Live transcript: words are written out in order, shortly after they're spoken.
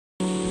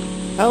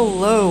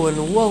Hello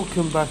and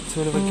welcome back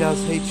to another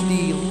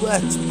GazHD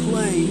Let's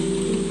Play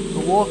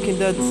The Walking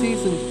Dead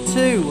Season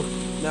 2.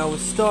 Now we're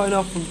starting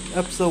off from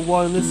episode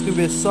 1 and this is going to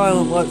be a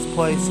silent Let's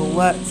Play, so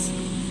let's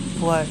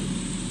play.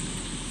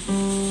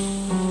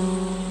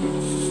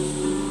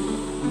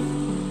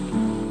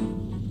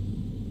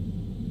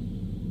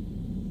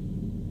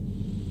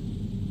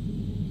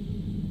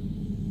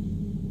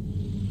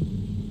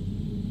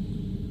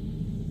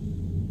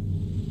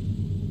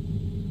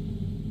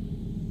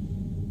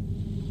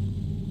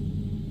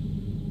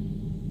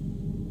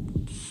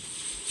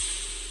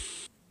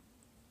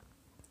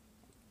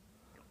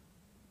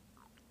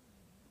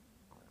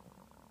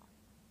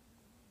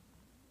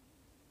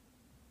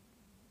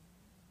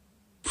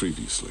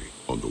 Previously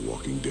on The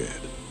Walking Dead.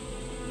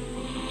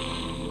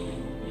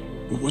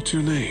 What's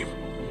your name?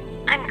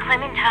 I'm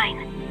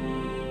Clementine.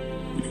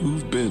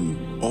 You've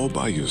been all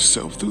by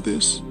yourself through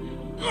this?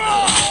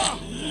 I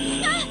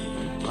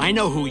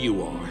know who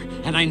you are,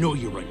 and I know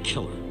you're a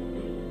killer.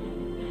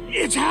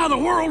 It's how the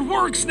world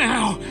works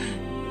now!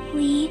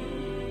 Lee,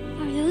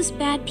 are those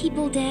bad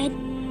people dead?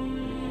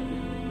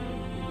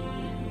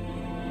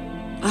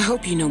 I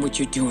hope you know what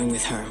you're doing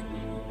with her.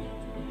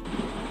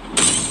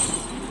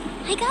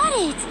 I got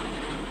it!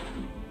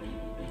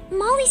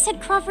 Molly said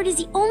Crawford is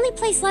the only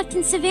place left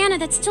in Savannah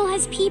that still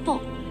has people.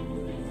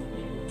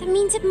 That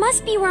means it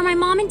must be where my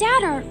mom and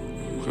dad are.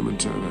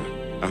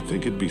 Clementine, I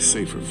think it'd be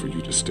safer for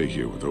you to stay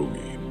here with Omi.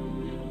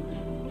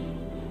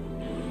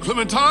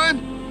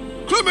 Clementine?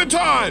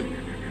 Clementine!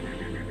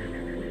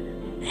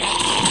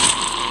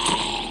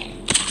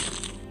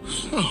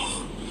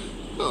 Oh,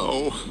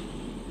 no.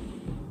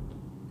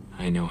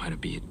 I know how to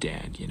be a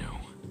dad, you know.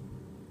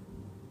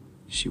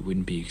 She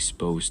wouldn't be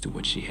exposed to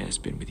what she has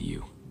been with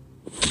you.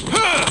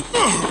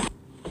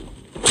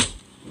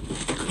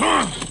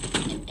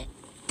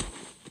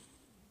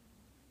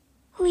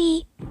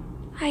 Lee,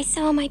 I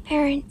saw my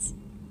parents.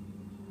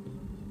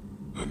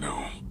 I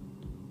know.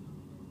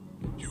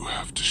 You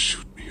have to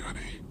shoot me,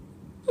 honey.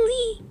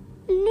 Lee,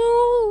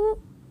 no!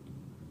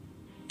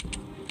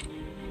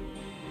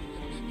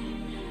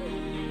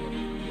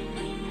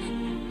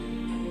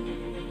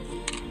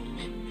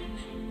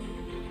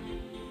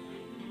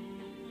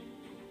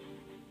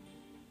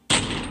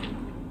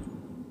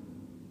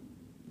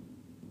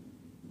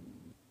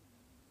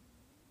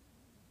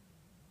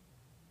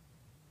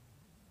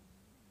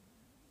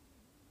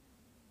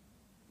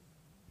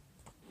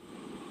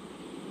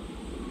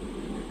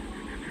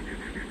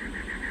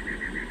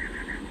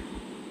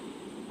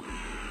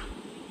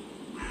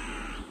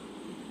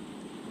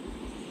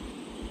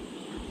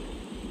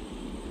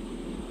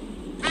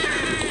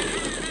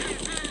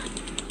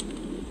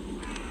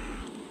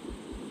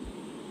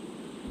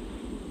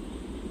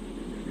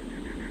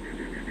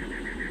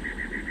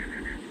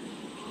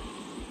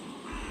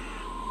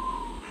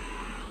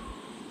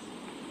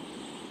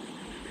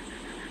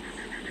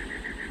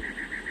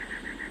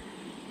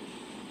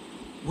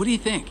 What do you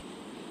think?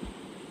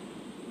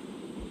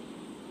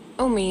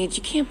 Oh, Mead,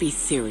 you can't be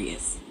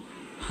serious.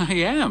 I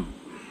am.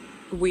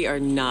 We are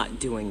not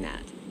doing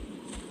that.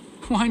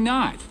 Why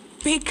not?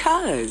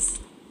 Because.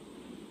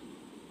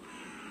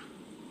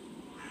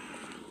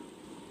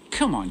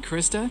 Come on,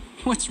 Krista.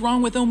 What's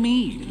wrong with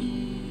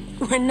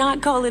Omid? We're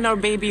not calling our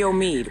baby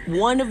Omid.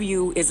 One of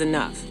you is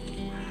enough.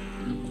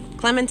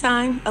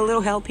 Clementine, a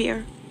little help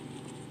here?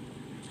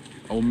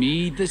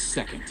 Omid the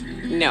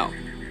second. No.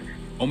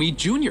 Omid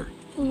Jr.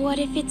 What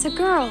if it's a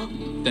girl?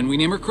 Then we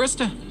name her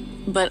Krista.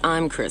 But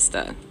I'm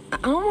Krista. I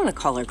don't want to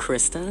call her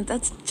Krista.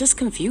 That's just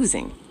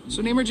confusing.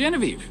 So name her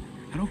Genevieve.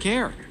 I don't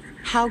care.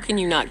 How can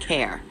you not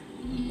care?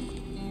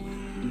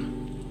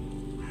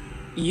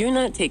 You're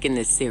not taking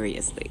this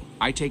seriously.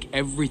 I take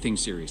everything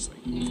seriously.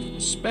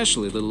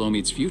 Especially little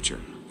Omid's future.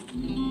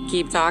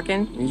 Keep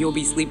talking, and you'll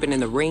be sleeping in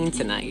the rain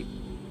tonight.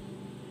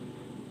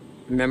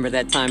 Remember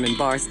that time in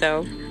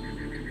Barstow?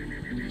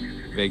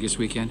 Vegas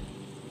weekend?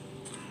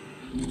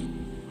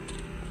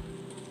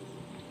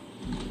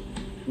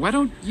 Why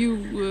don't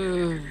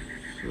you,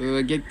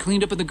 get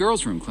cleaned up in the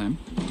girls' room, Clem?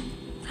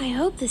 I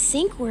hope the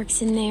sink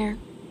works in there.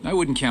 I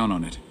wouldn't count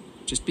on it.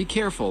 Just be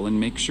careful and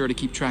make sure to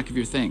keep track of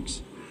your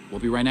things.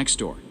 We'll be right next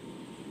door.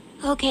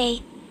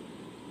 Okay.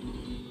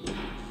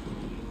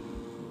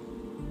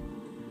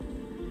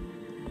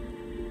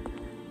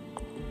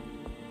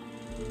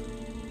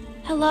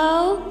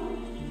 Hello?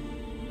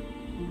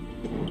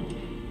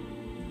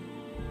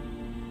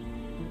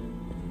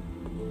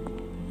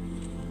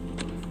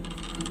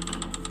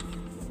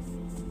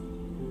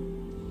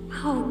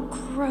 Oh,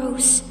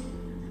 gross.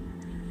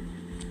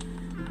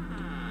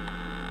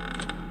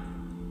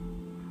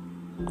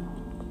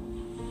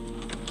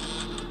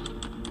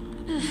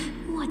 Ugh,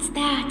 what's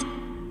that?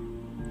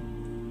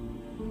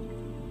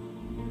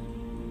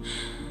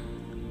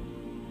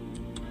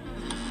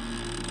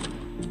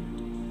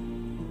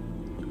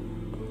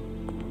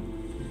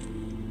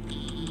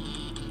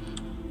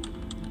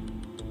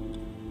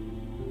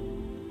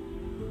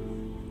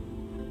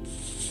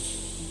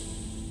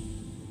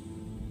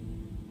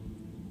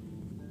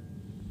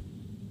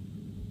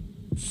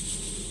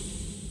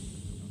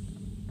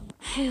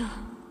 Phew.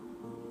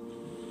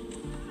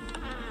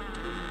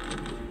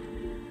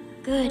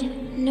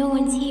 Good, no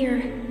one's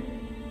here.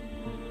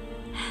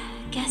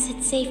 Guess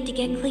it's safe to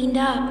get cleaned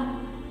up.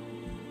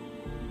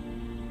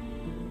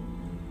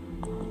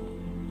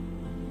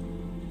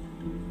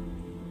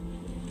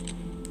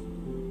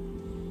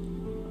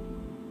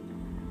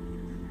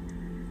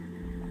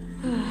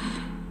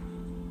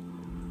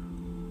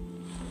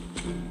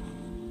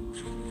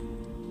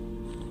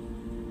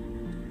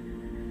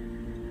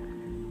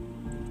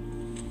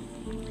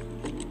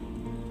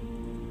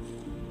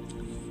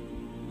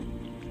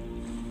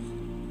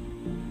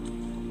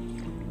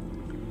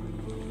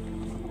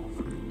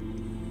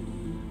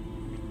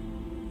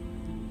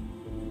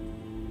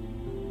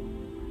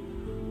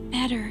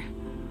 Better.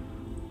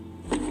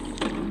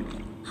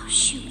 Oh,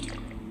 shoot.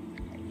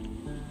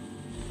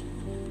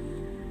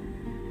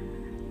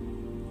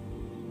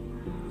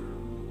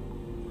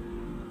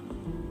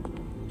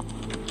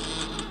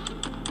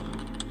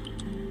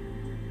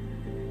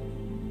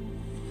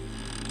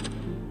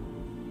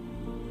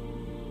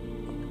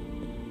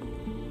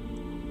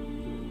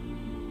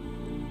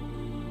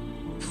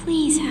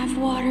 Please have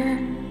water.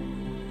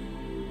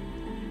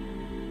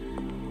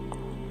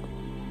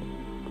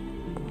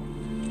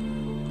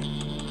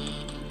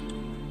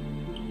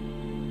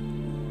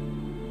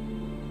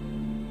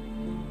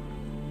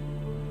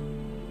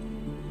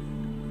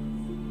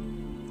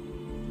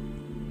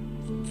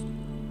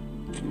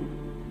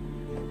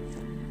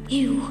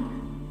 Ew.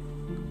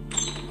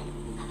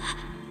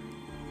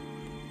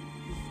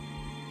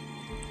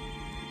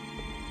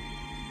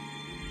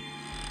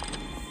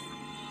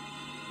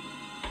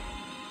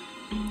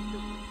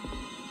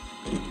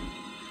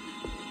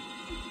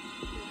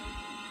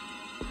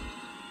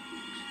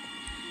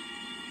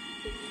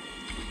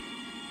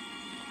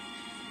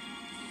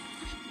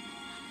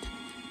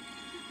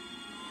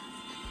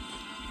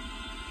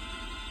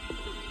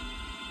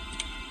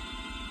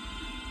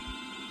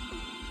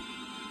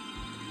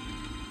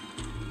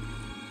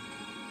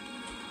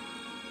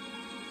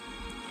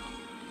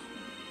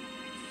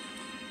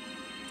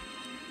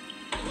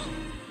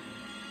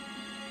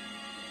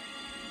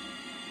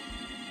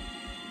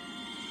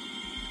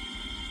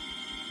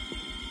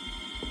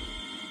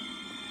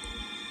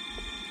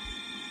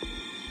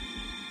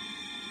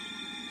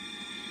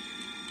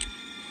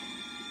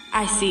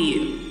 I see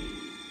you.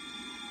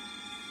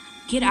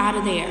 Get out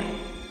of there.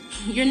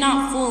 You're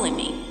not fooling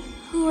me.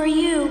 Who are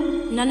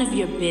you? None of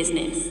your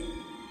business.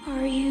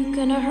 Are you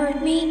gonna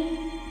hurt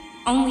me?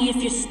 Only if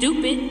you're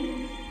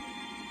stupid.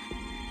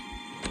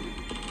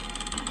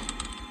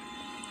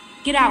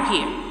 Get out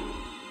here.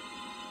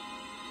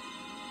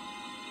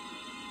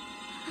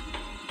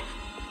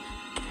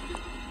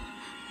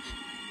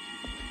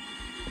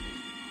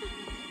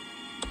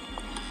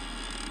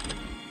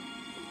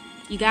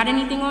 You got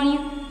anything on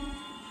you?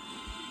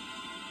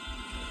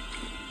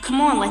 Come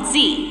on, let's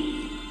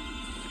see.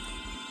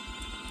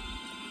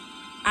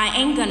 I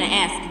ain't gonna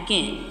ask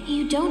again.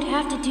 You don't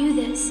have to do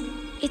this.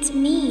 It's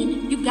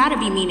mean. You gotta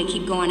be mean to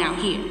keep going out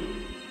here.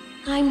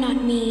 I'm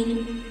not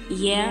mean.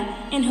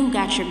 Yeah? And who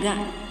got your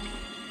gun?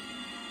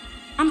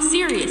 I'm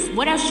serious.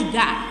 What else you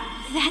got?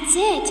 That's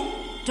it.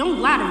 Don't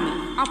lie to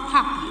me. I'll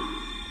pop you.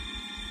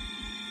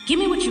 Give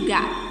me what you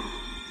got.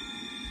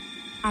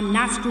 I'm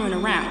not screwing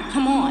around.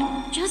 Come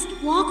on. Just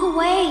walk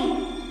away.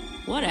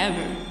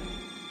 Whatever.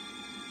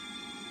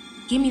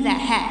 Give me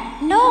that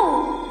hat.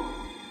 No.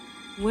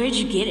 Where'd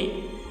you get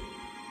it?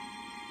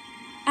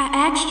 I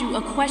asked you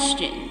a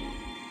question.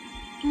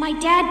 My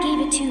dad gave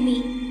it to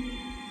me.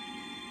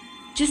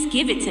 Just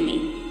give it to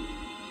me.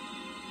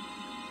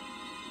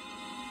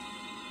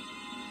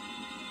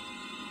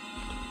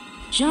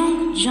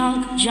 Junk,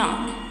 junk,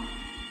 junk.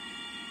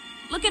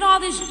 Look at all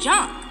this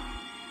junk.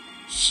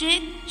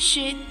 Shit,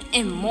 shit,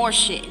 and more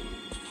shit.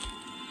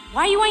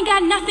 Why you ain't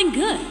got nothing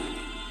good?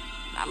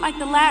 Not like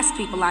the last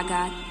people I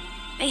got.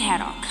 They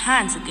had all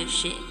kinds of good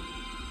shit.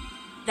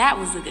 That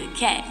was a good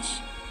catch.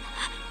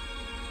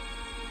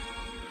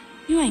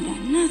 You ain't got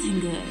nothing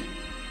good.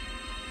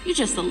 You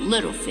just a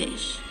little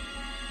fish.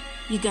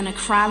 You gonna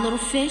cry, little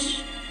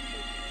fish?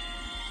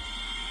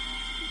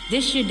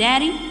 This your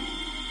daddy?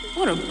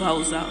 What a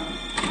bozo.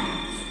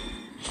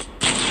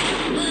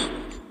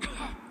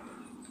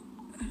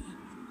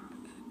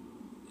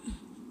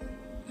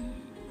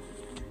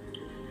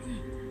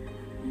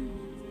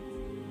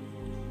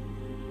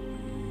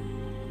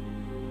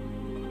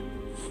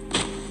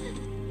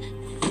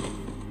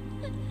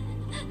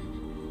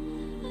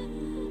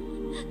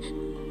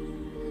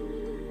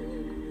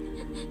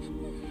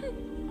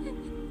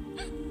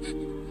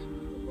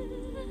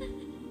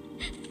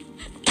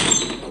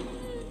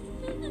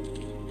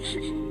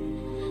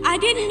 I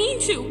didn't mean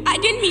to. I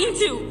didn't mean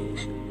to.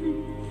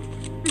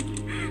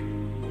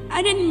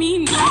 I didn't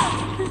mean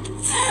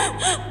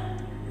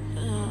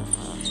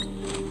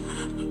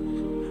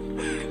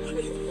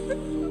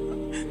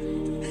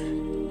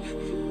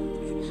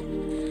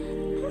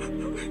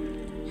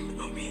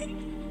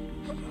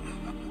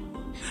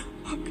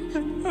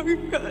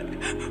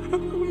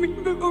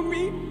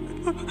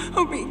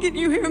Homie, can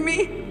you hear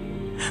me?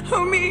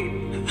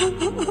 Homie.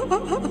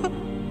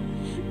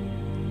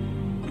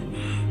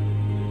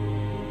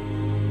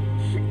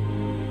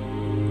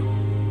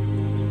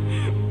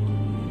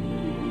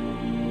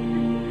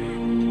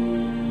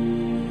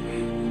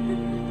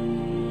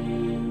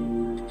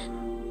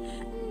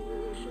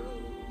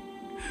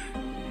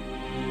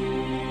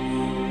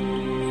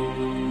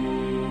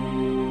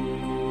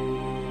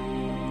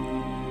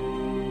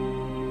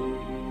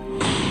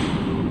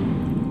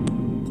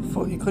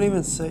 Thought you couldn't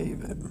even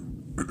save it.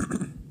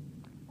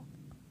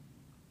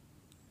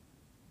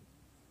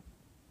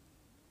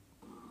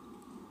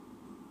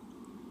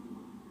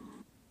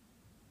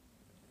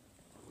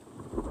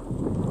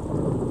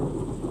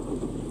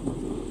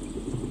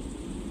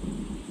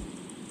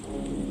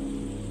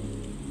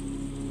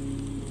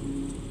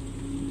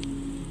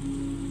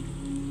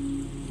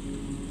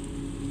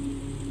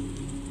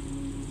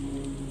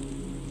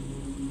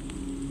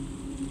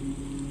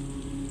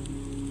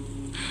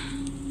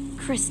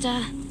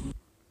 Krista.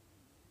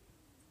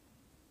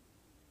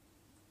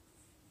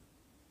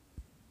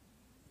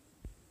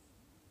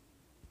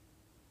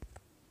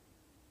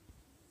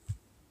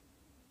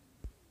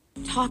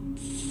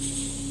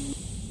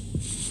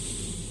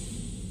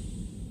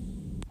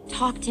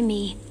 Talk to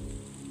me.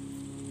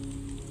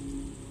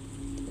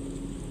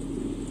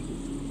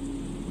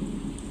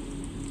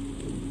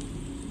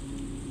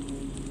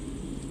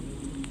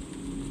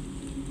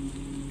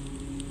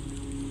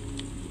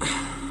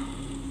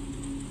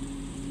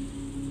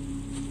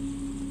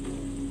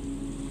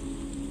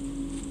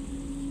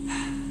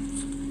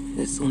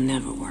 This will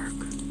never work.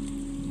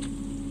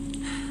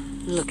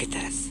 Look at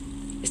this.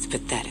 It's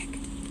pathetic.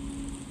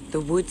 The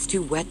wood's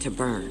too wet to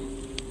burn.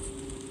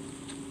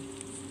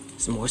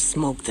 There's more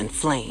smoke than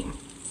flame.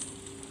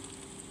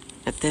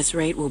 At this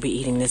rate, we'll be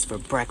eating this for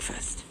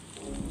breakfast.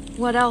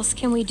 What else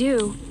can we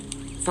do?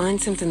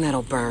 Find something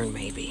that'll burn,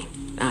 maybe.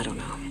 I don't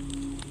know.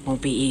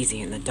 Won't be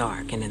easy in the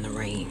dark and in the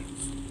rain.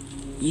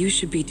 You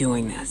should be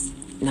doing this,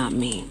 not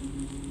me.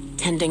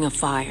 Tending a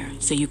fire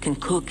so you can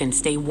cook and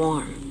stay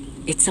warm.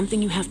 It's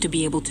something you have to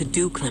be able to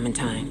do,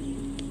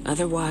 Clementine.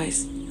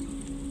 Otherwise...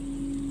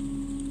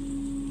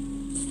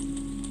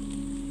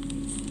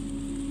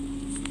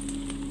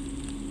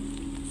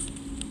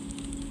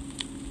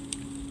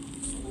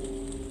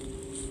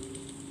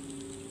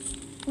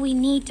 We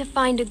need to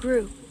find a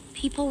group.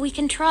 People we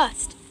can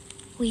trust.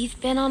 We've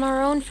been on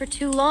our own for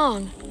too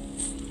long.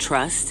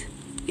 Trust?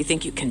 You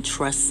think you can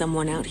trust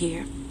someone out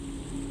here?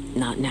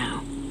 Not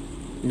now.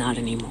 Not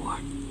anymore.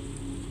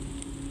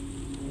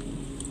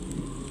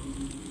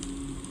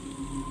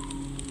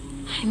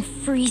 I'm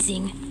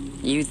freezing.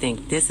 You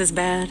think this is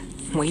bad?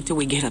 Wait till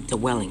we get up to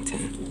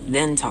Wellington.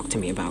 Then talk to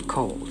me about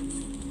cold.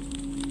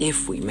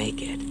 If we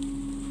make it.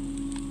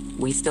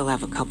 We still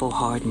have a couple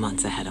hard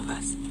months ahead of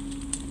us.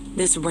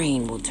 This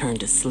rain will turn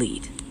to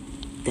sleet,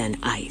 then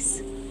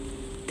ice,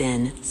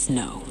 then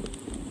snow.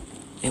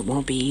 It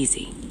won't be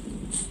easy.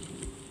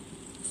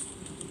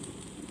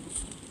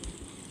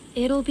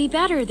 It'll be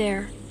better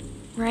there,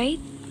 right?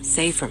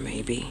 Safer,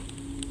 maybe.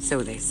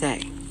 So they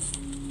say.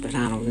 But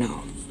I don't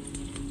know.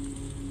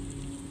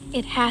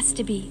 It has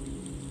to be.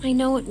 I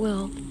know it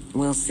will.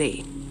 We'll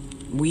see.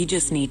 We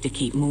just need to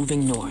keep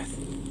moving north.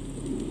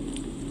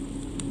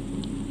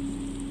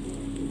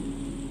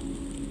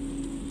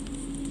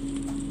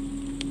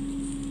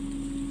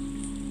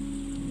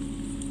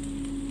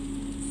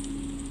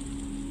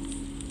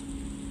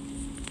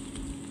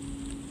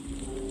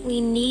 We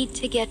need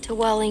to get to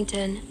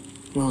Wellington.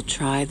 We'll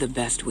try the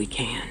best we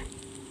can.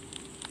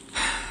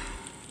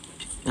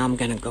 I'm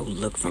gonna go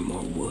look for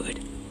more wood.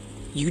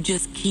 You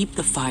just keep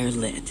the fire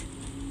lit.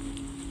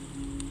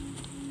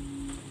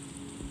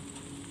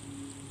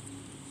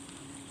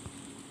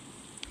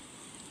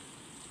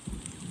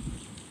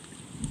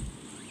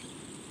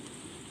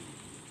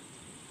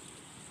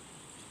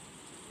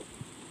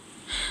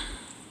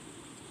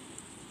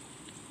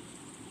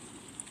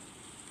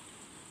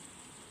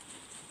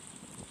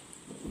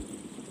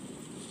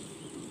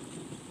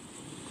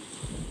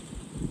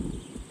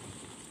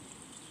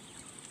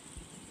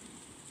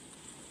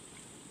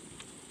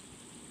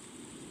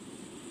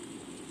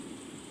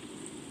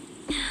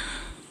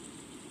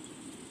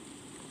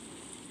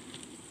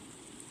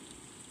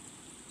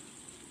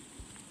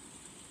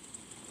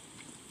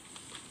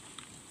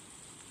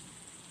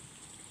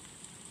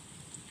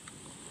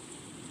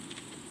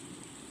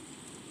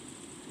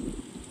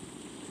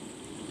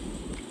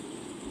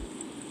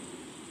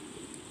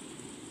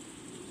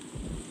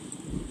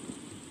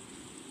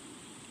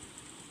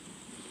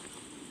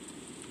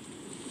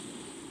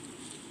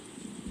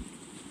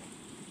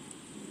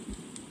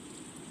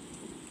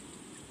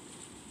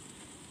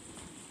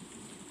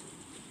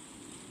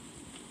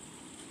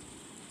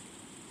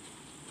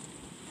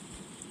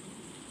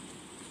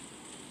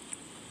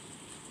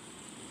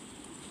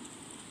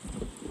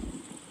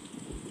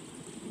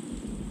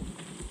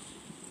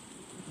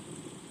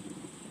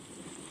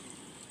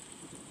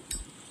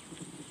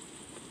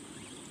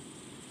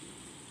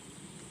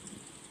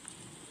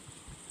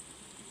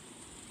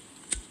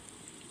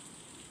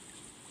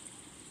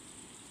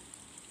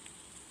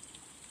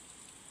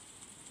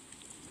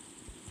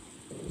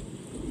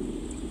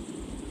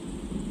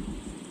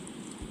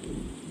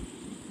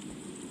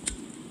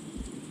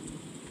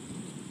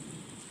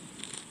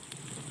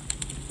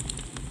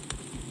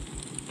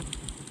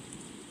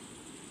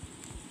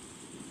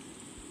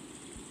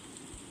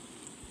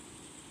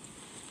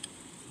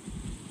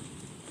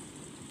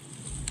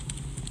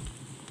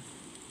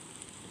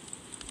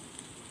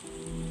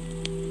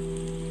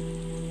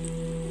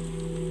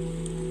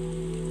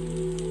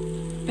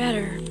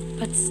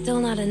 but still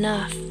not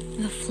enough.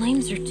 The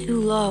flames are too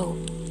low.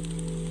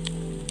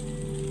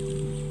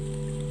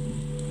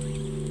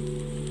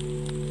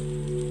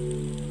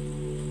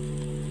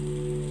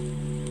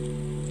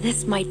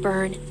 This might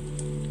burn.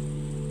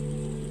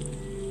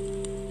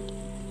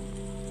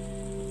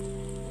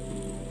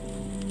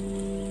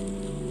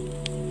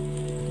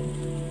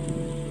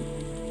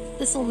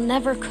 This'll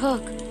never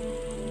cook.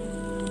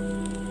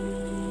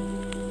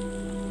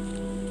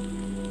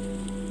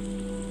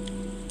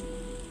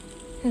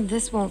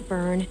 This won't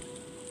burn.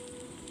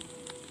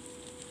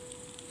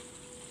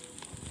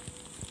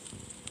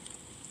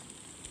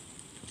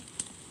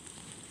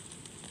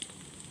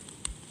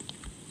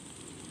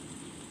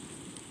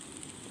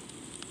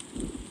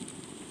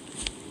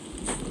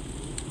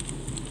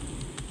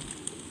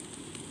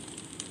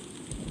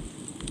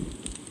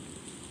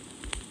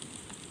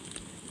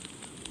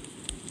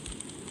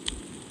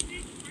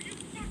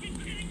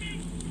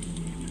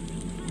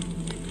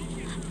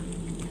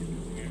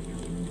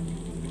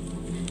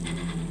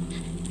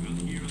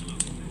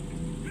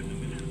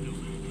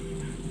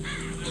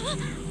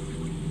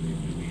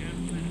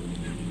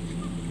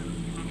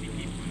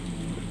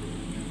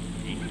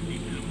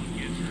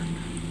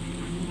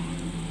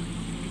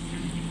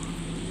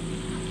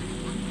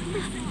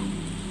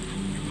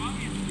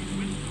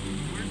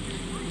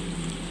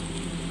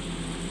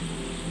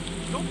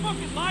 Don't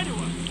fucking lie to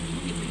us!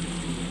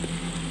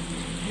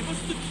 Give us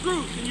the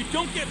truth and you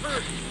don't get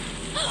hurt!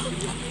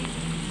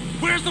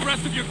 Where's the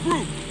rest of your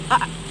group?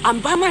 I'm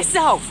by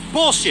myself.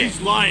 Bullshit!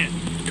 She's lying!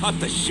 Cut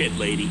the shit,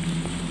 lady!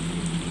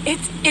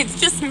 It's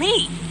just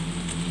me.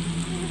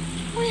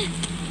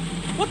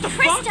 What the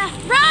fuck? Krista,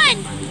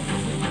 run!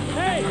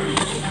 Hey!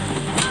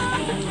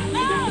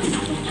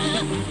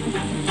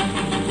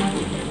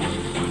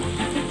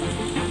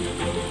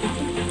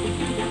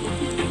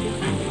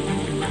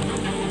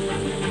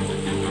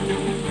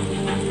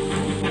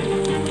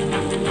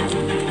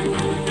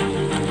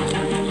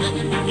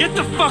 Get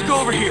the fuck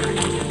over here!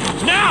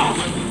 Now!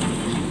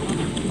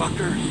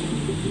 Fucker.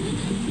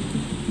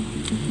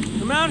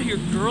 Come out here,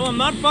 girl. I'm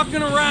not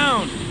fucking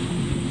around.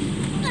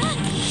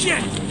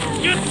 Shit!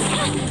 Get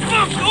the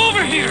fuck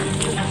over here!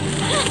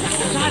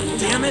 God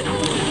damn it!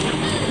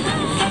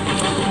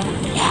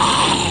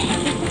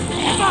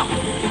 Fuck!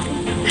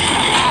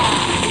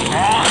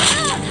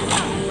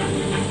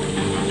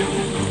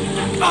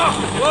 Oh,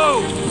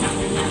 whoa!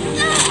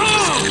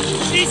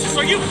 Oh, Jesus,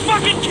 are you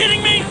fucking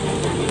kidding me?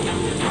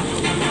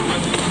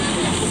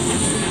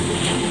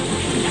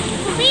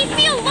 Leave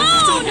me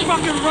alone! Still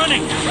fucking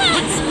running!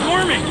 Quit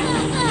squirming!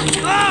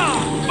 Oh,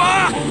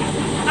 fuck!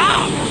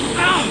 Ow!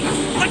 Ow!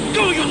 Let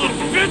go, you little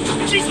bitch!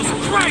 Jesus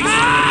Christ!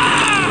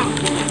 Ah!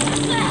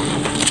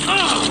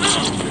 Oh.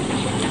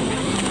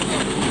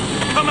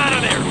 Come out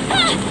of there!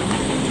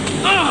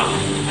 Oh.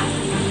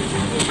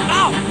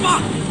 Ow,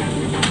 fuck!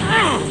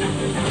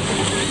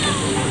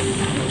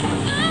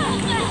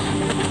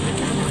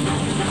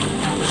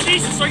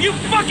 Jesus, are you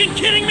fucking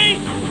kidding me?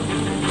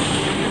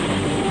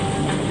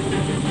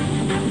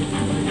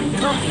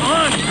 Come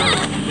on,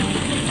 girl!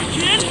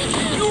 Kid,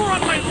 you were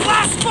on my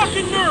last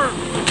fucking nerve!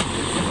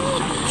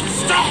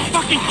 Stop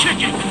fucking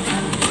kicking!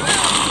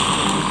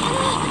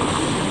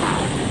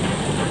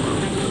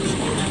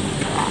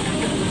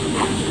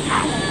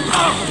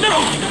 Oh, no!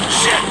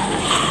 Shit!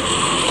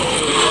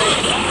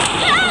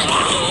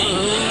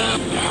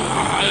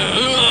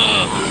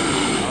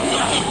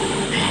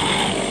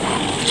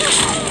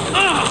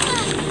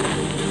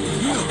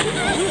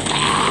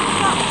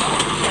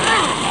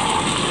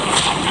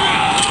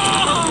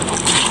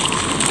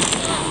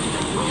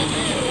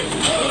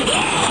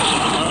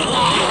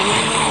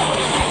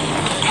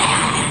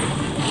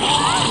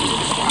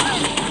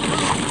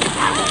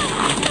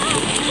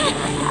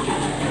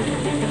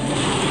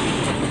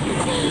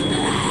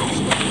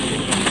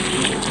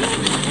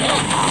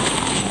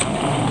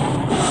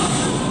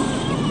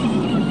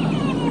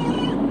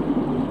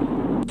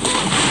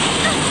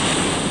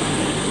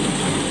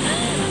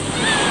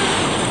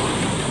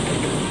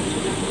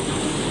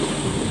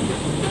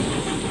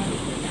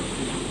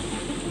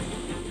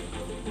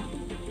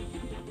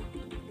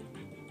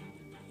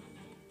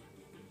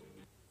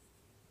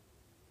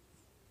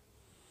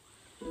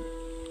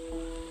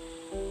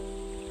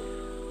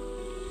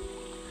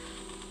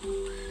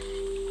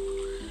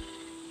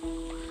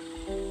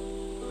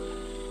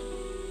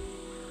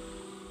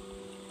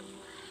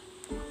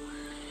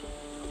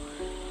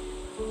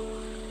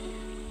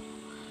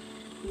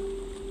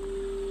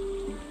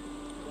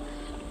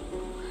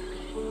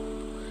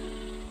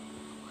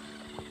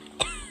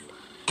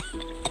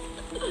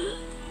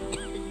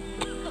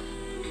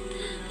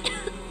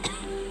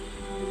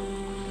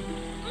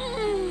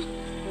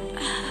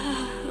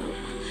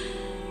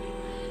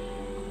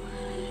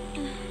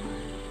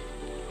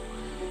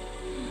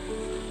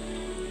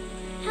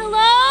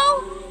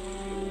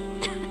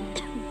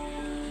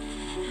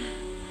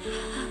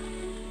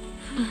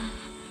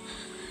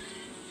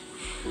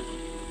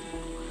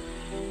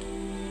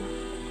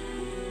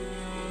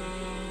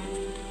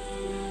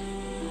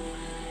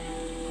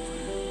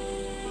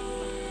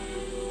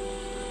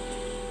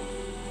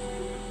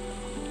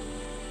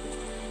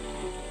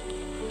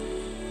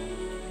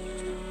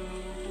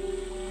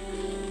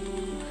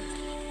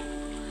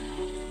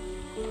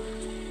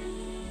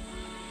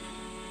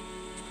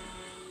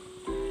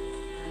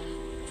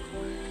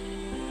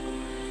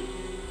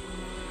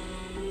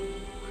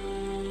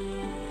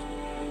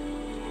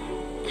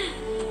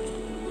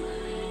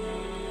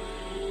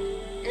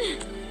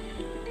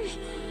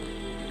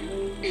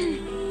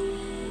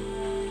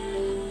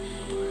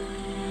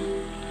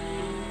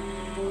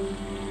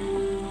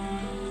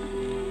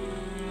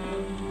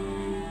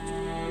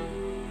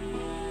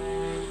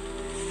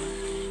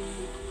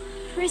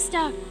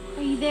 Krista,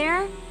 are you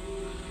there?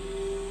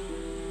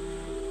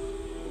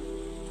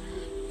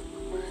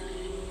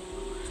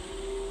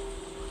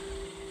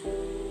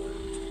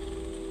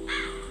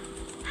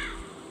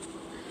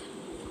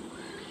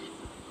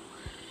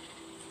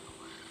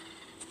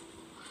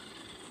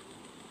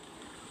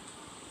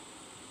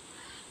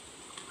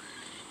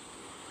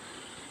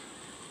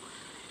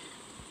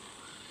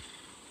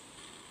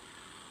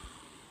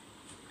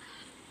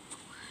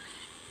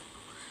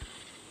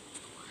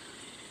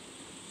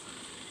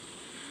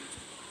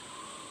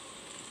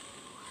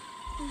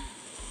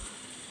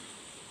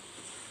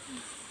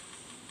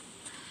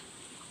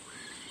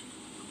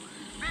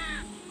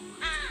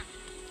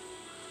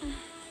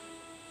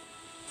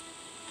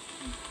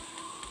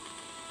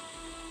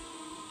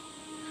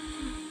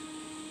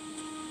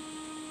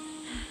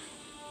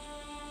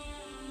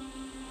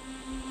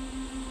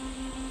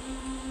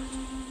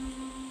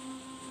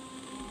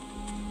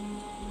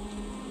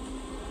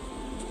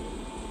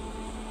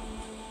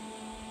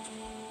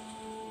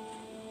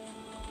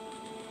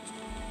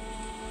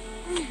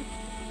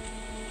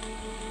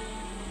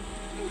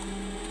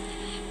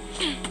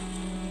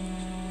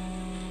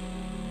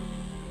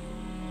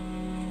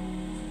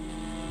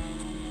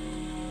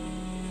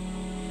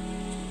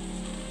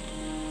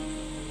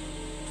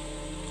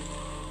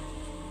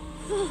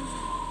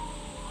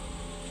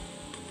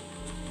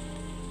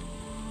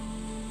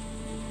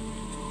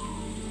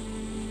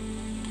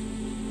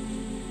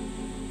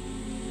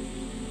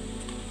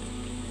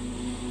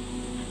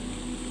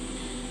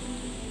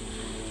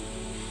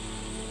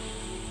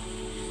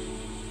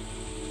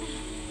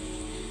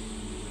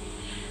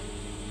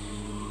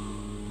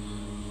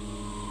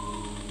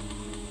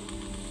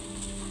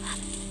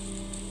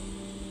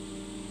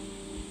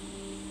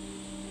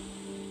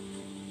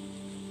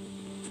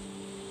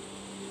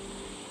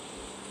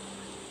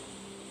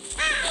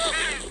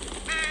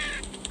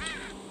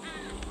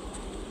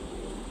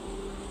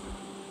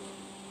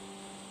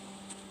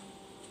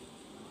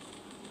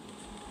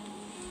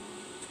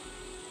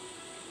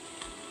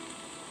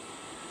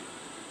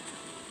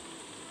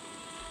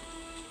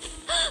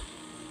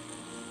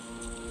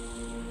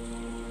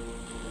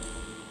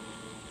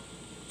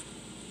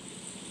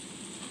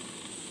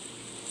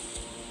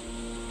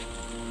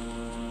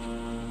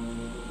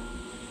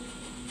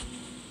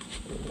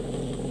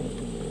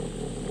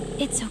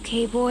 It's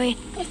okay, boy.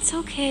 It's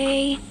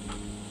okay.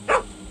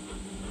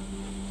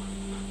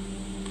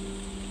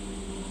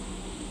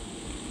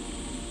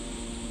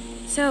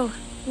 So,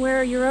 where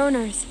are your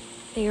owners?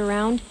 They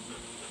around?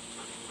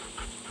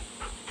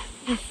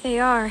 If they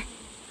are,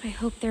 I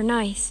hope they're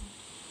nice.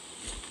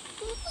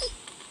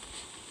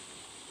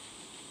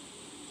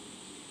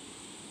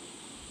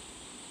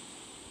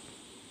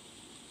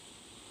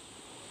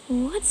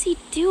 What's he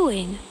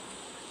doing?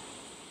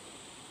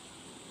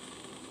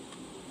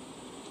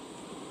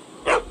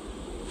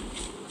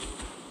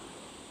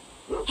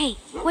 Hey,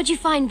 what'd you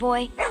find,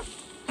 boy?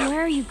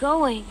 Where are you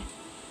going?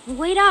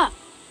 Wait up!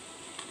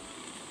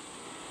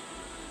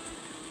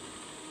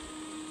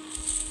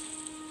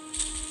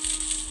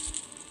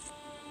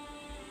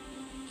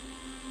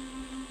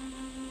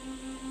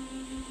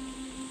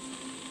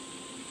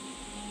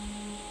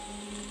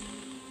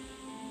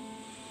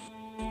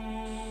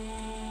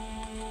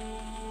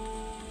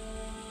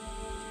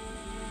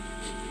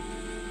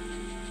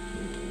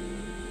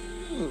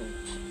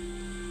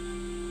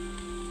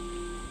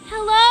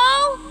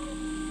 Hello?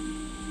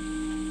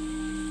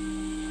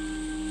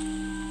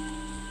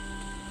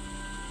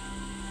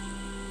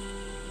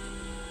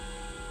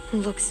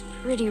 Looks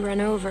pretty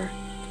run over,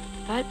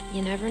 but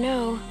you never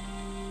know.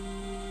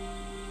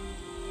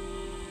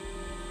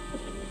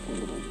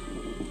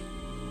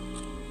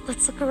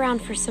 Let's look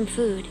around for some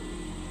food.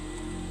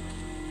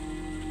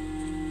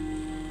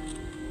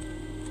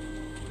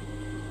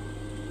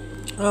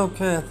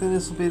 Okay, I think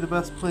this will be the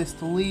best place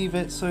to leave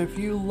it, so if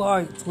you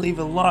liked, leave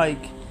a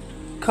like,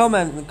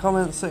 comment in the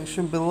comment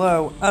section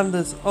below, and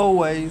as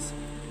always,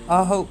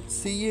 I hope to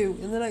see you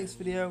in the next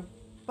video.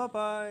 Bye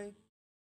bye!